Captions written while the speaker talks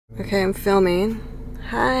Okay, I'm filming.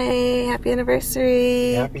 Hi, happy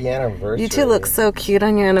anniversary. Happy anniversary. You two look so cute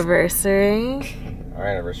on your anniversary. Our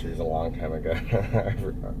anniversary is a long time ago.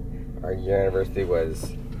 Our year anniversary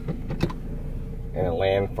was in a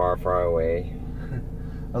land far, far away.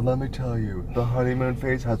 And let me tell you, the honeymoon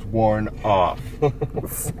phase has worn off.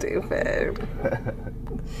 Stupid.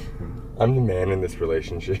 I'm the man in this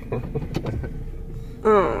relationship.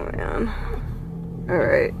 Oh, man.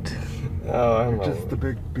 Alright. Oh, I'm just the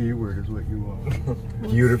big B word is what you want.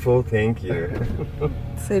 Beautiful, thank you.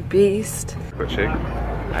 Say beast. What chick?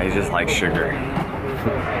 I just like sugar.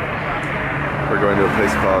 We're going to a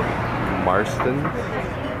place called Marston,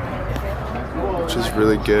 which is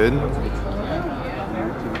really good.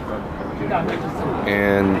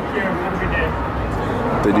 And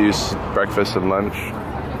they do breakfast and lunch.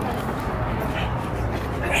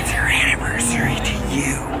 It's your anniversary to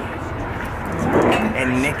you.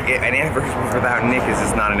 And Nick, an anniversary without Nick is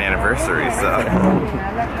just not an anniversary, so.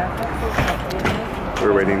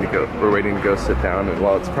 We're waiting to go sit down, and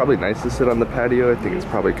while it's probably nice to sit on the patio, I think it's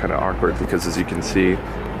probably kind of awkward because, as you can see,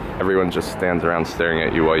 everyone just stands around staring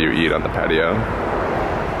at you while you eat on the patio.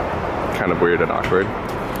 Kind of weird and awkward.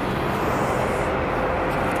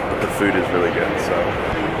 But the food is really good, so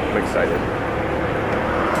I'm excited.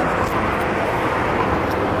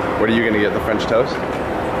 What are you gonna get, the French toast?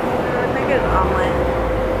 I'm gonna get an omelet.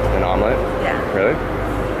 An omelet? Yeah. Really?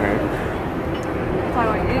 Alright. So I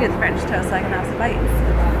want you to get the French toast so I can have some bites.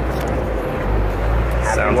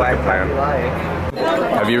 Sounds like a plan.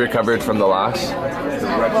 Have you recovered from the loss?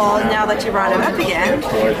 Well, now that you brought it up again,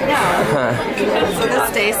 yeah. So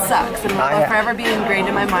this day sucks, and will forever be ingrained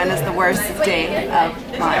in my mind as the worst day of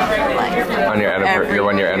my life. On your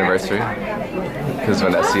anniversary? Because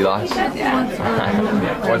when SC lost?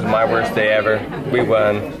 Yeah. Was my worst day ever. We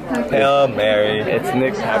won. Hail Mary. It's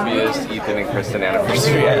Nick's happiest Ethan and Kristen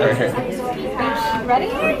anniversary ever.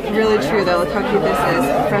 Really true though, look how cute this is.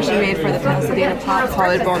 Freshly made for the Pasadena Pop,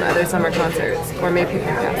 Hollywood Bowl, and other summer concerts. Gourmet picnic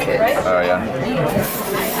basket. Oh yeah.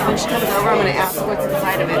 When she comes over, I'm going to ask what's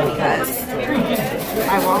inside of it because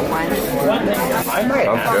I want one. I might.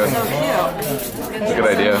 Sounds good. So cute. It's a good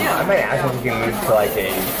idea. I might ask if we can move to like a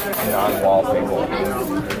non-wall table.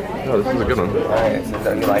 Oh, this is a good one. Alright,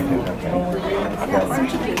 so you like it? Okay.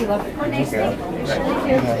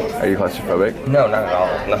 Are you claustrophobic? No, not at all.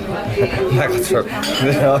 No. Not claustrophobic.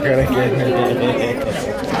 They're all gonna get me.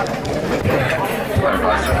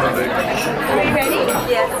 Are you ready?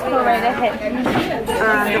 Yes, Go right ahead.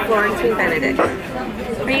 the Florentine Benedict.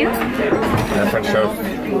 For you? That French toast.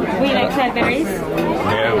 Would you like to have berries?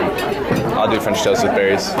 No. I'll do French toast with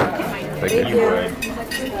berries. Thank you.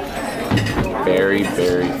 Berry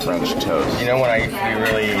French toast. You know when I used to be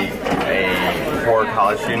really a poor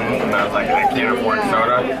college student and I was like, I can't afford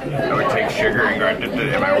soda, I would take sugar and grind it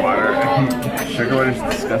in my water. Sugar water is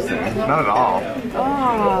disgusting. Not at all.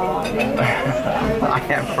 Oh. I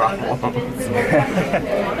have problems.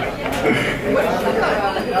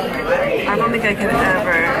 I don't think I could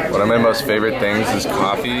ever. One of my most favorite things is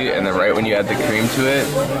coffee, and then right when you add the cream to it,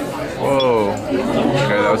 whoa.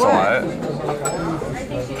 Okay, that was a lot.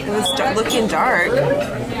 It was looking dark.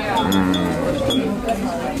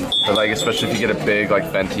 But like, especially if you get a big like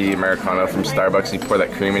venti Americano from Starbucks and you pour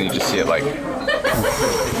that cream and you just see it like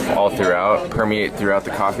all throughout, permeate throughout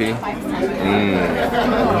the coffee. Is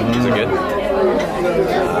it good?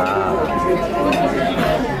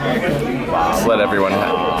 Just let everyone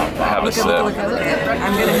have a sip. Look.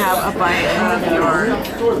 I'm gonna have a bite of your.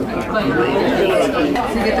 So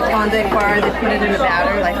you get the Klondike bar, they put it in a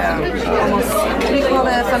batter, like almost. What do you call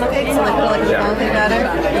the funnel cake? So they put like a funnel cake batter.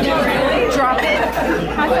 Drop it,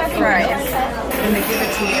 fries, and they give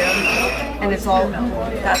it to you. And it's all.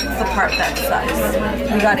 That's the part that sucks.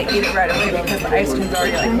 You gotta eat it right away because the ice cream's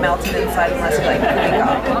already like melted inside unless you like put it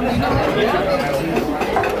up.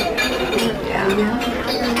 Yeah.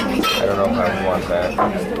 I don't know if I want that.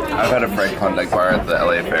 I've had a fried Klondike bar at the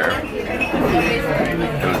LA Fair.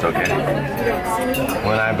 It was okay.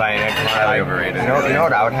 When I buy an extra, Highly overrated. You know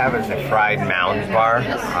what I would have is a fried Mounds bar,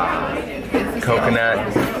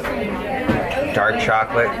 coconut, dark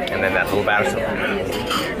chocolate, and then that little batter.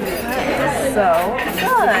 So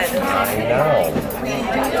good. I know.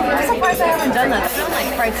 I'm surprised I haven't done that. I've done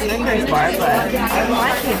like fried Snickers bar, but I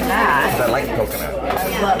like that. I like coconut.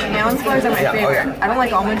 Mounds bars are my Yeah, oh, favorite. yeah. I don't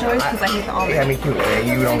like almond joys because I hate the almonds. Yeah, me too.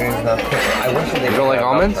 You don't get enough. I wish they. You don't like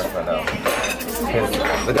almonds?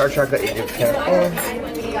 The dark chocolate is just kind of.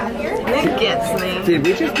 It gets me. Did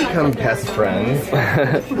we just become best friends?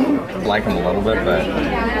 Like them a little bit, but.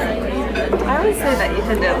 I always say that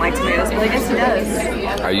Ethan didn't like tomatoes, but I guess he does.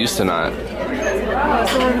 I used to not. Oh,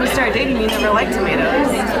 so when we started dating, you never liked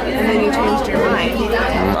tomatoes.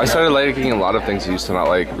 I started liking a lot of things I used to not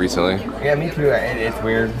like recently. Yeah, me too. It's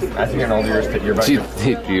weird. As you get older, you're about Do you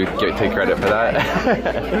take credit for that?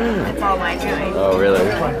 It's all my doing. Oh, really?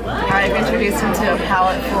 I've introduced him to a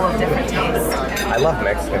palette full of different tastes. I love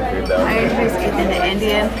Mexican food though. I introduced Ethan to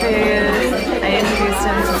Indian food. I introduced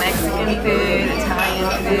him to Mexican food, Italian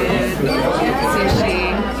food,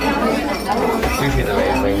 sushi. Sushi's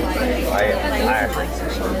amazing.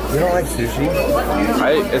 You don't like sushi?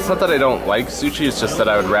 It's not that I don't like sushi, it's just that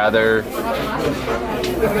I would rather, if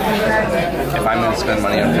I'm going to spend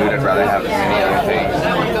money on food, I'd rather have many other things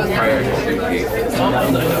prior to sushi.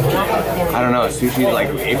 I don't know. Sushi's like,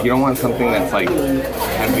 if you don't want something that's like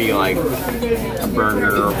heavy, like a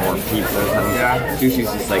burger or pizza or something,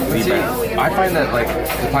 sushi's just like the best. I find that like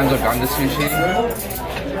the times I've gone to sushi,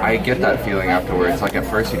 I get that feeling afterwards. Like at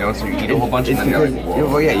first you don't, so you eat a whole bunch and then you're like, whoa.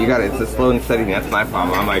 Well, yeah, you got it. It's a slow and steady thing. That's my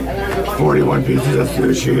problem. I'm like 41 pieces of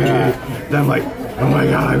sushi. Then I'm like, oh my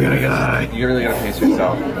god, I'm gonna die. You really gotta pace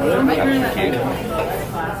yourself. That's the key.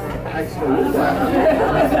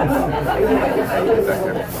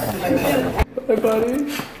 Hi, buddy.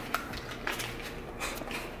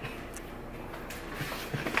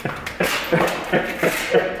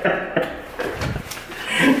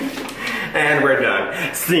 And we're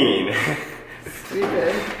done. Scene.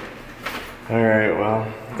 Stupid. Alright, well,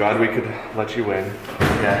 glad we could let you win.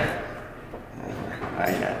 Yeah.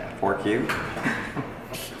 I fork you.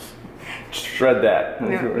 Shred that. No,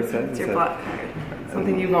 it's your black card.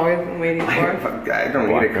 Something you've always been waiting for. I don't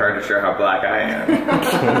need a card to show how black I am.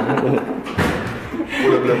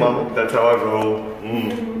 That's how I roll.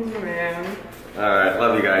 Man. Alright,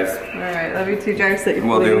 love you guys. Alright, love you too, Drive safe.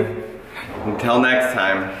 Will do. Until next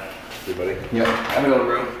time. See you, buddy. Yep. Have a good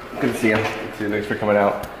room. Good to see you. See you. Thanks for coming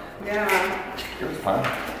out. Yeah. It was fun.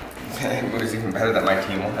 It was even better that my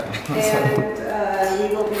team won. And we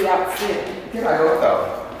will be out soon. Yeah, I hope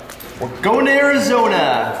so. We're going to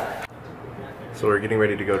Arizona! So we're getting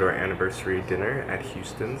ready to go to our anniversary dinner at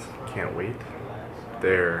Houston's. Can't wait.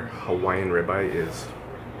 Their Hawaiian ribeye is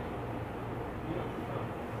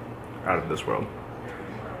out of this world.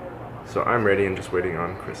 So I'm ready and just waiting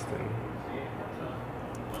on Kristen.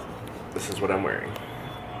 This is what I'm wearing.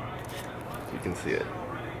 You can see it.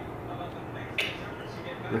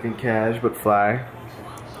 Looking cash but fly.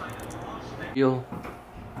 Feel.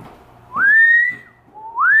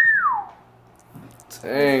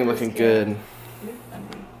 Dang, looking good.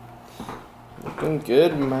 Looking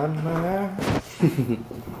good, mama.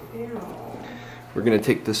 We're gonna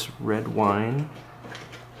take this red wine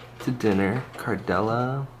to dinner.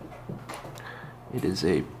 Cardella. It is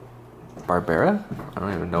a Barbera? I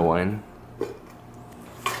don't even know wine.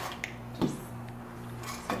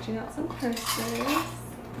 Searching out some purses.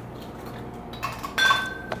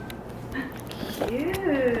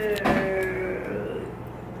 Cute.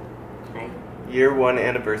 Hi. Year 1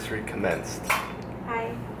 anniversary commenced.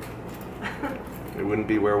 Hi. We wouldn't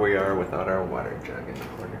be where we are without our water jug in the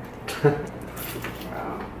corner.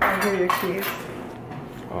 Wow. I hear your keys.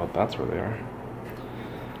 Oh, that's where they are.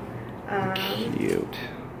 Cute.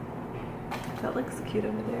 That looks cute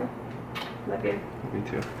over there. Love you. Me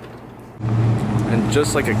too. And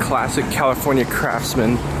just like a classic California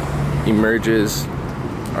craftsman emerges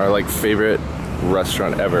our like favorite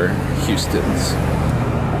restaurant ever, Houston's,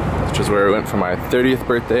 which is where we went for my 30th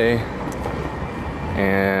birthday,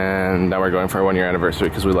 and now we're going for our 1-year anniversary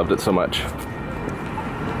because we loved it so much.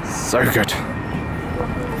 So good.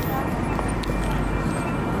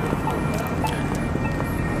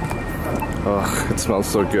 Oh, it smells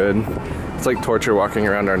so good. It's like torture walking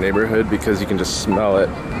around our neighborhood because you can just smell it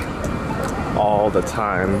all the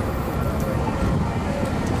time.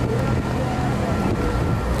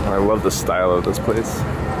 I love the style of this place.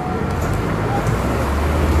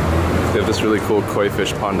 They have this really cool koi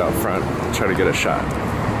fish pond out front. I'll try to get a shot.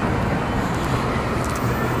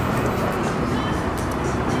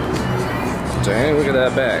 Dang, look at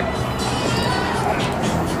that bag.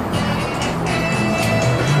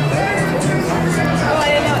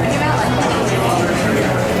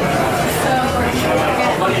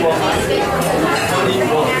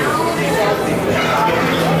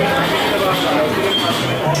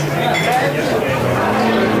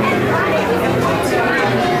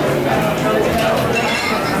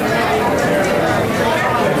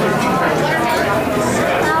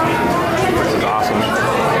 This is awesome.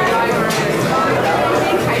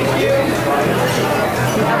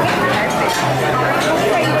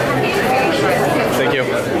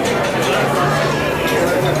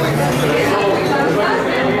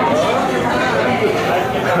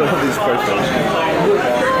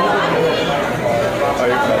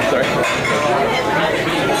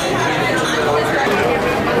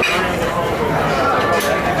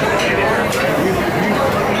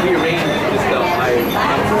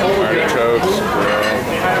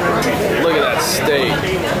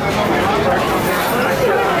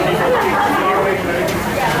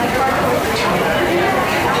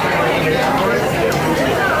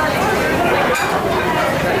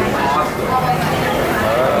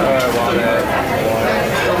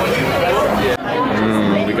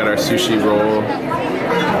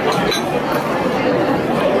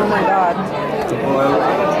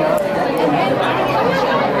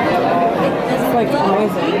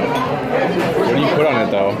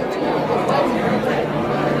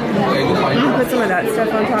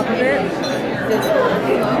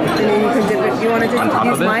 And then you can dip it. You want to On top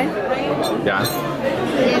use of it? mine? Yeah.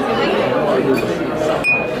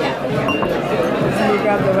 Let me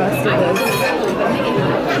grab the rest of this.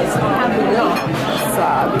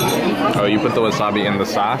 Wasabi. Oh, you put the wasabi in the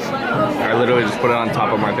sauce? I literally just put it on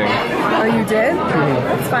top of my thing. Oh, you did?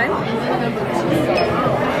 That's fine.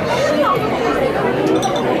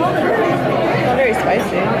 Not very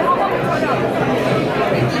spicy.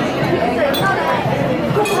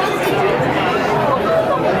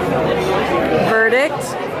 Verdict?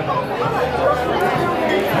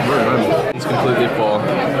 It's completely full.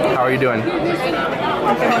 How are you doing?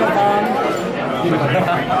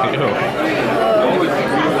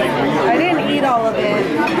 I didn't eat all of it.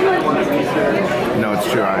 No, it's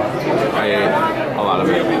true. I ate a lot of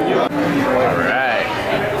it. All right.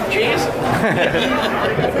 Cheers.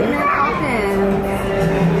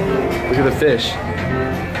 Look at the fish.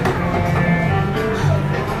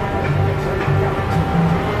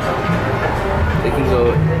 They can go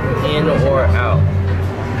in or out.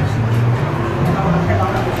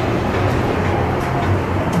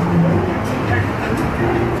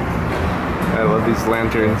 I love these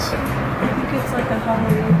lanterns. I think it's like a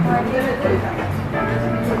Halloween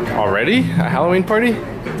party. Already? A Halloween party?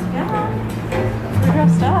 Yeah. We're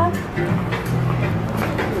dressed up.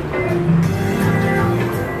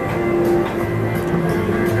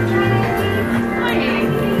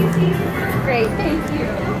 Great, thank you.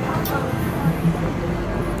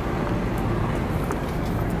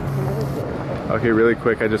 Okay, really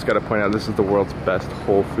quick, I just gotta point out this is the world's best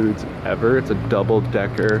Whole Foods ever. It's a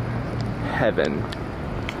double-decker heaven.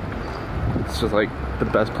 It's just like the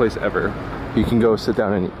best place ever. You can go sit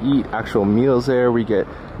down and eat actual meals there. We get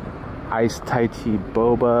iced Thai tea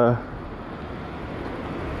boba.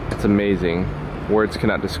 It's amazing. Words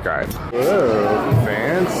cannot describe. Whoa,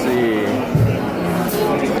 fancy.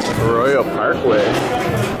 Royal Parkway.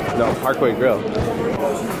 No, Parkway Grill.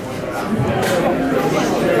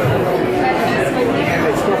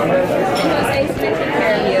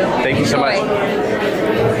 Thank you so much.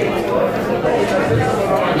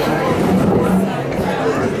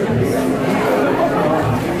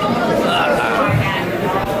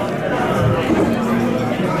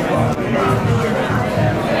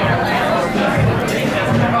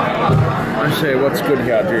 I say, what's good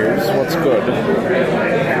here, dudes? What's good?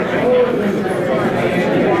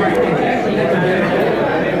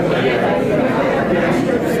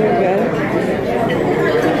 So good.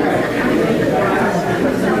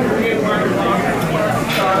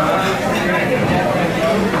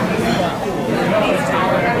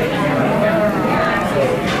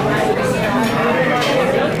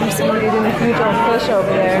 There's somebody eating a huge old fish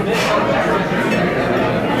over there.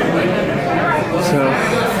 So,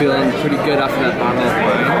 feeling pretty good off of that bottle of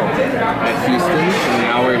wine at Houston. And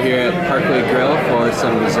now we're here at Parkway Grill for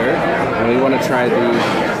some dessert. And we want to try the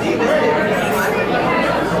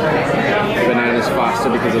Bananas Foster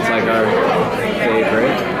because it's like our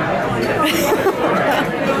favorite.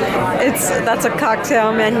 That's a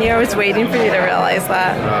cocktail menu. I was waiting for you to realize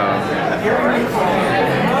that.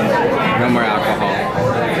 No more alcohol.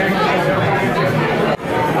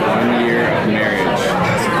 1 year of marriage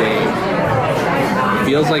today.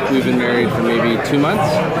 Feels like we've been married for maybe 2 months.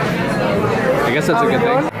 I guess that's a good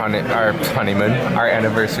thing. Our honeymoon, our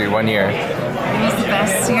anniversary, 1 year. It was the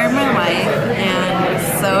best year of my life, and I'm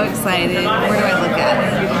so excited. Where do I look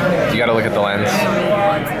at? You gotta look at the lens. It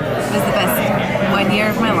was the best 1 year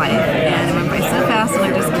of my life, and it went by so fast, and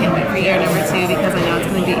I just can't wait for year number 2 because I know it's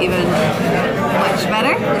going to be even much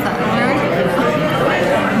better. Is that the word?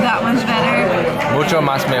 That much better. Mucho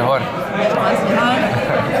más mejor. Más mejor.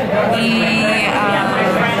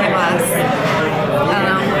 ¿Qué más? I don't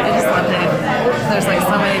know. I just loved it. There's like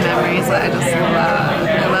so many memories that I just love.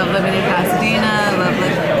 I love living in Pasadena. I love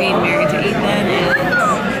being married to Ethan, and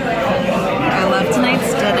I love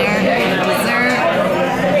tonight's dinner and dessert.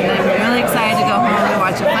 And I'm really excited to go home and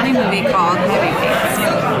watch a funny movie called Heavyweights.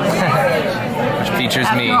 Which features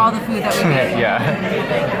After me. all the food that we made. Yeah.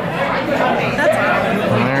 That's all.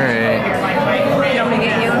 Alright. You want me to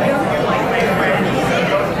get you?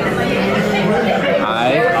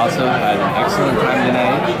 I also had an excellent time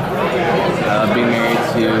tonight. I love being married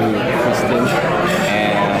to Kristen,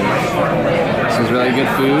 and this was really good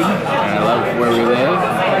food, and I love where we live.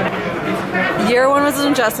 Year 1 was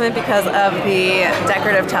an adjustment because of the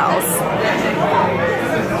decorative towels.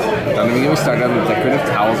 Don't even get me started on the decorative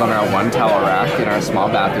towels on our one towel rack in our small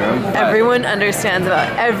bathroom. but Everyone understands about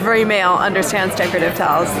every male understands decorative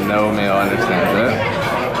towels. No male understands it.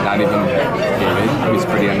 Not even David, who's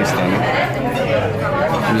pretty understanding.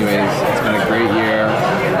 Anyways, it's been a great year,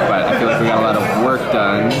 but I feel like we got a lot of work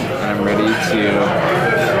done. I'm ready to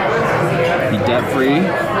be debt-free.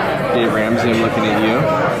 Dave Ramsey, I'm looking at you.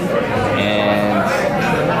 And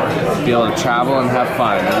be able to travel and have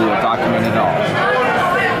fun. We will document it all.